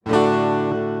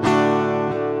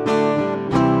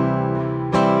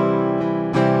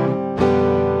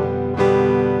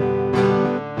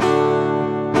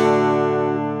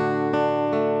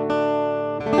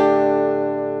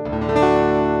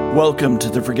Welcome to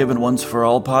the Forgiven Once for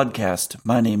All podcast.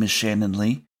 My name is Shannon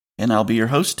Lee, and I'll be your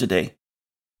host today.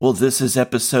 Well, this is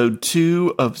episode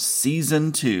 2 of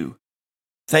season 2.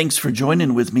 Thanks for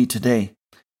joining with me today.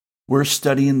 We're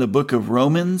studying the book of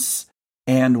Romans,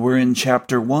 and we're in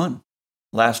chapter 1.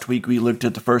 Last week we looked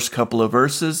at the first couple of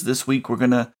verses. This week we're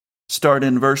going to start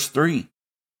in verse 3.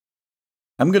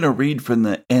 I'm going to read from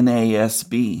the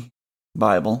NASB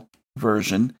Bible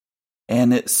version.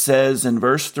 And it says in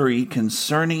verse 3,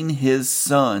 concerning his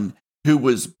son, who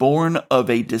was born of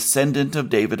a descendant of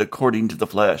David according to the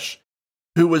flesh,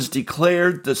 who was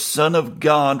declared the Son of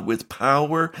God with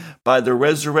power by the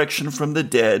resurrection from the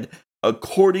dead,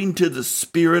 according to the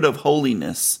Spirit of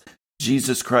holiness,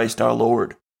 Jesus Christ our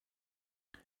Lord.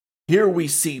 Here we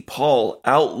see Paul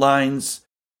outlines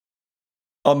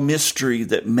a mystery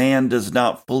that man does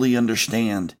not fully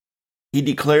understand. He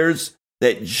declares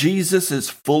that Jesus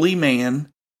is fully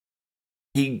man.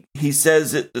 He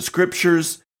says that the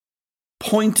scriptures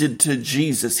pointed to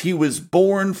Jesus. He was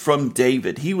born from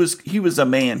David. He was a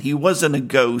man. He wasn't a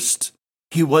ghost.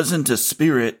 He wasn't a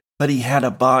spirit, but he had a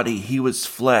body. He was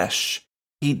flesh.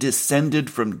 He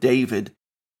descended from David.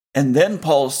 And then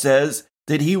Paul says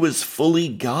that he was fully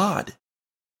God.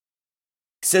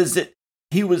 He says that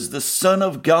he was the Son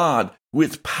of God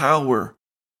with power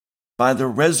by the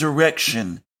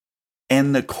resurrection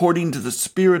and according to the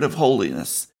Spirit of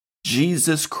holiness,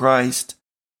 Jesus Christ,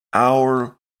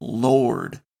 our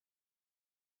Lord.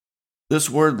 This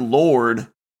word Lord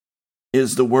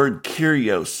is the word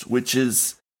Kyrios, which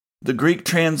is the Greek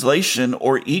translation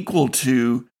or equal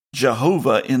to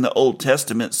Jehovah in the Old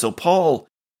Testament. So Paul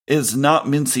is not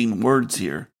mincing words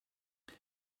here.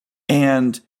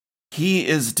 And he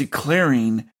is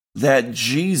declaring that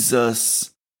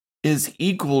Jesus is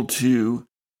equal to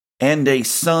and a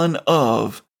son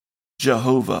of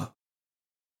Jehovah.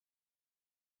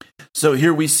 So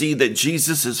here we see that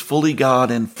Jesus is fully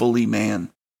God and fully man.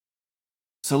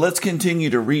 So let's continue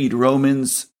to read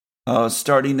Romans,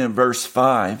 starting in verse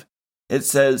 5. It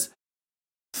says,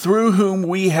 through whom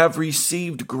we have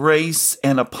received grace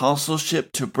and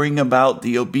apostleship to bring about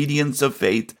the obedience of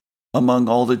faith among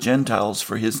all the Gentiles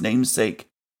for his name's sake,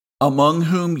 among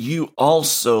whom you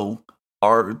also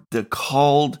are the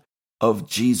called of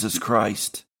Jesus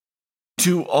Christ.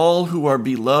 To all who are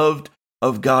beloved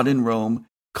of God in Rome,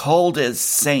 called as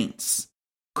saints,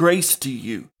 grace to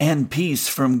you and peace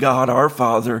from God our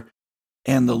Father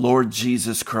and the Lord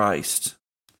Jesus Christ.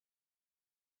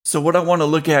 So what I want to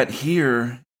look at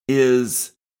here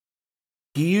is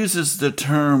he uses the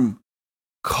term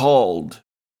called.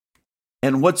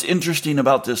 And what's interesting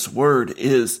about this word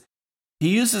is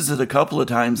he uses it a couple of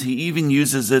times. He even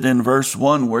uses it in verse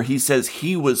 1 where he says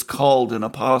he was called an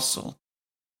apostle.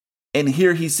 And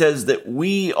here he says that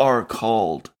we are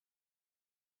called.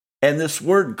 And this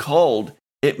word called,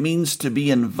 it means to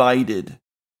be invited,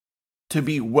 to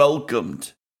be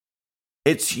welcomed.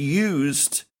 Its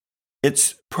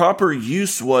proper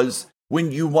use was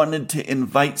when you wanted to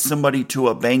invite somebody to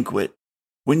a banquet.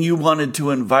 When you wanted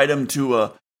to invite them to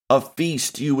a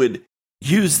feast, you would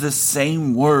use the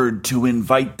same word to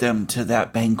invite them to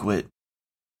that banquet.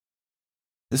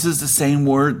 This is the same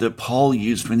word that Paul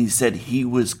used when he said he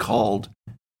was called.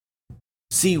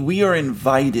 See, we are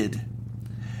invited.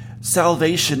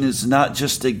 Salvation is not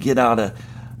just a get out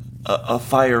a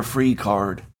fire free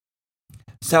card.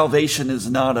 Salvation is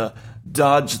not a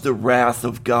dodge the wrath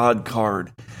of God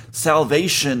card.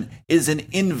 Salvation is an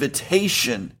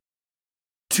invitation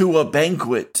to a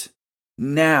banquet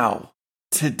now,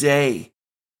 today.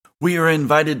 We are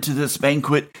invited to this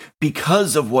banquet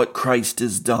because of what Christ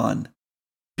has done,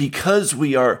 because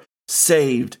we are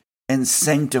saved and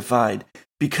sanctified,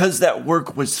 because that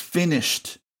work was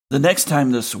finished. The next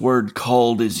time this word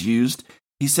called is used,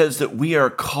 he says that we are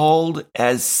called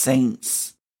as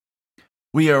saints.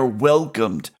 We are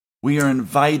welcomed. We are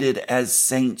invited as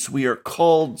saints. We are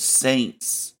called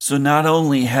saints. So not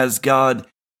only has God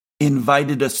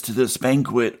invited us to this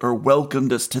banquet or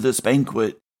welcomed us to this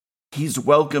banquet, he's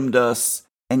welcomed us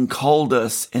and called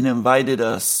us and invited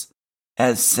us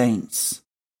as saints.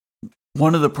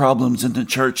 One of the problems in the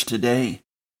church today,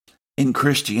 in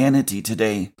Christianity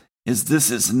today, is this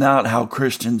is not how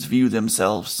Christians view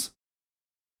themselves.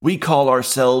 We call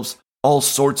ourselves all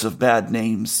sorts of bad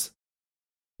names.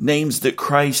 Names that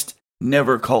Christ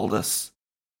never called us.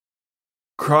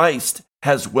 Christ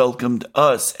has welcomed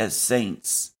us as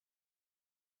saints.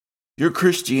 Your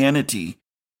Christianity,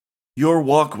 your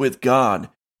walk with God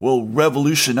will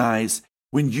revolutionize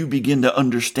when you begin to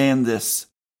understand this.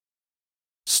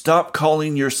 Stop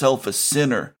calling yourself a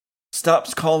sinner.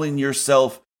 Stop calling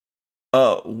yourself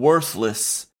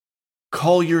worthless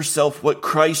Call yourself what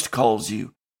Christ calls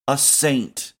you, a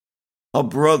saint, a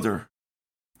brother,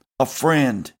 a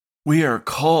friend. We are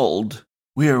called,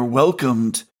 we are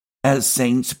welcomed as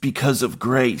saints because of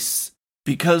grace.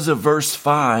 Because of verse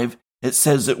 5, it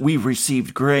says that we've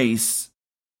received grace.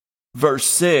 Verse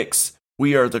 6,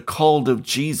 we are the called of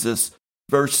Jesus.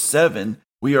 Verse 7,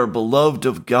 we are beloved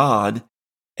of God,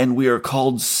 and we are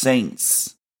called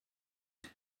saints. It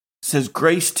says,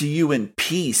 grace to you and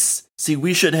peace. See,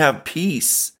 we should have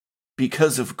peace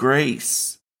because of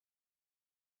grace.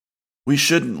 We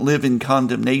shouldn't live in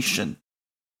condemnation.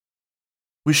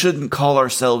 We shouldn't call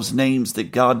ourselves names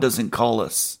that God doesn't call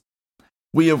us.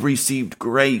 We have received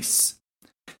grace.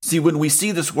 See, when we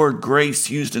see this word grace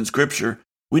used in Scripture,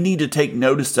 we need to take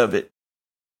notice of it.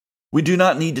 We do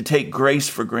not need to take grace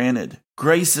for granted.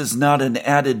 Grace is not an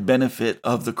added benefit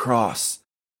of the cross.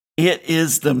 It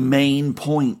is the main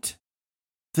point.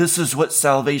 This is what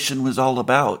salvation was all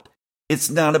about. It's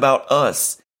not about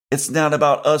us. It's not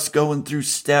about us going through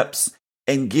steps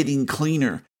and getting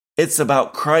cleaner. It's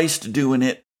about Christ doing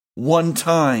it one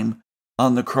time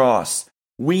on the cross.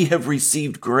 We have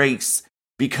received grace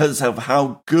because of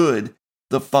how good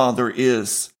the Father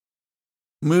is.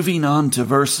 Moving on to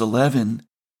verse 11,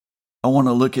 I want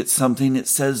to look at something. It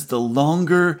says, the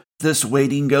longer this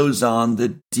waiting goes on,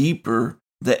 the deeper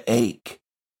the ache.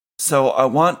 So I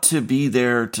want to be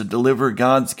there to deliver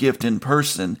God's gift in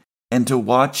person and to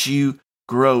watch you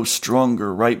grow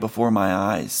stronger right before my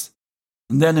eyes.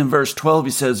 And then in verse 12,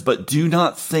 he says, but do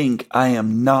not think I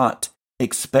am not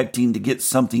expecting to get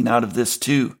something out of this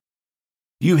too.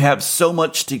 You have so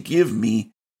much to give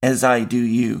me as I do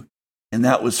you. And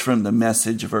that was from the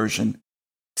Message version.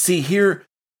 See, here,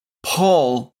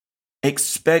 Paul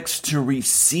expects to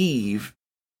receive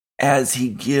as he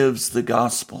gives the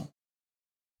gospel.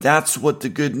 That's what the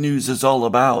good news is all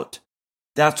about.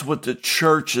 That's what the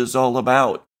church is all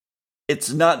about.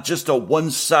 It's not just a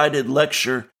one-sided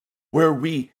lecture where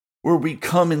we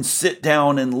come and sit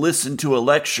down and listen to a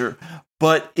lecture,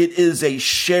 but it is a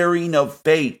sharing of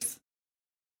faith.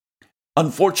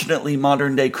 Unfortunately,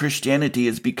 modern-day Christianity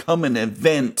has become an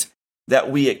event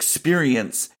that we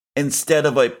experience instead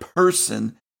of a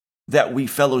person that we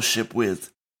fellowship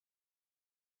with.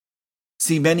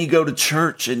 See, many go to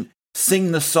church and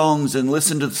sing the songs and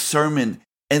listen to the sermon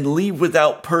and leave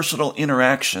without personal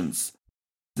interactions.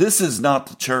 This is not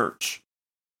the church.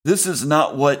 This is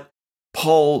not what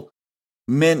Paul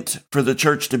meant for the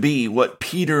church to be, what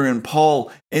Peter and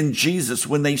Paul and Jesus,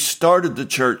 when they started the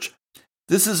church,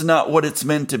 this is not what it's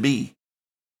meant to be.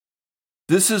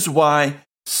 This is why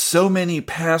so many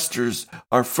pastors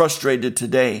are frustrated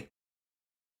today.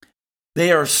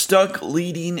 They are stuck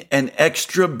leading an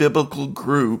extra biblical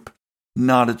group,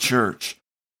 not a church.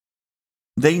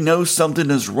 They know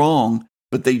something is wrong,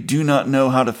 but they do not know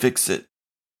how to fix it.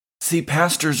 See,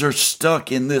 pastors are stuck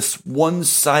in this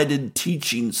one-sided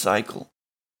teaching cycle,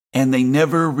 and they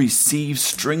never receive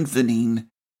strengthening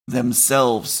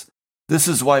themselves. This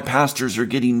is why pastors are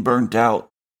getting burnt out.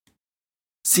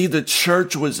 See, the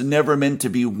church was never meant to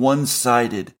be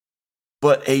one-sided,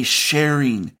 but a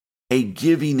sharing, a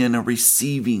giving, and a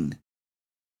receiving.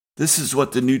 This is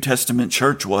what the New Testament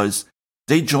church was.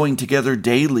 They joined together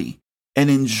daily and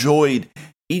enjoyed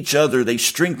each other. They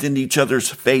strengthened each other's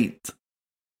faith.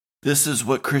 This is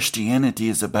what Christianity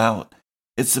is about.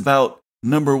 It's about,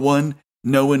 number one,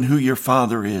 knowing who your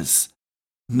Father is,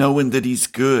 knowing that He's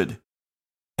good,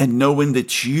 and knowing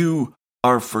that you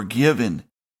are forgiven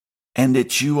and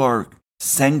that you are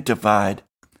sanctified,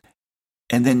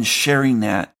 and then sharing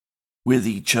that with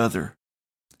each other.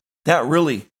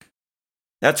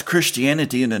 That's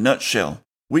Christianity in a nutshell.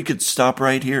 We could stop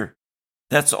right here.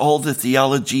 That's all the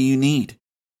theology you need.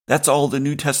 That's all the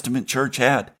New Testament church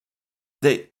had.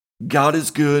 That God is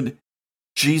good,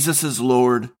 Jesus is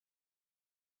Lord,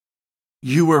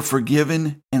 you are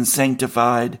forgiven and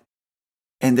sanctified,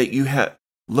 and that you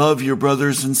love your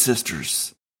brothers and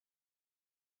sisters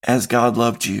as God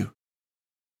loved you.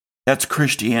 That's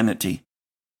Christianity.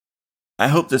 I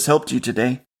hope this helped you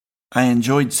today. I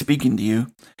enjoyed speaking to you.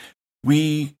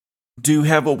 We do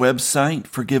have a website,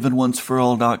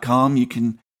 forgivenonceforall.com. You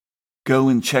can go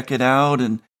and check it out,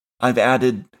 and I've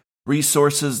added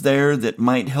resources there that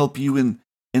might help you in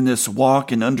this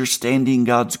walk and understanding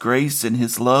God's grace and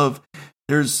His love.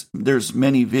 There's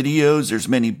many videos, there's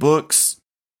many books.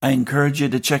 I encourage you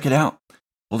to check it out.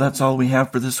 Well, that's all we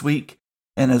have for this week.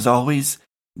 And as always,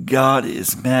 God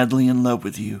is madly in love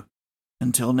with you.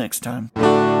 Until next time.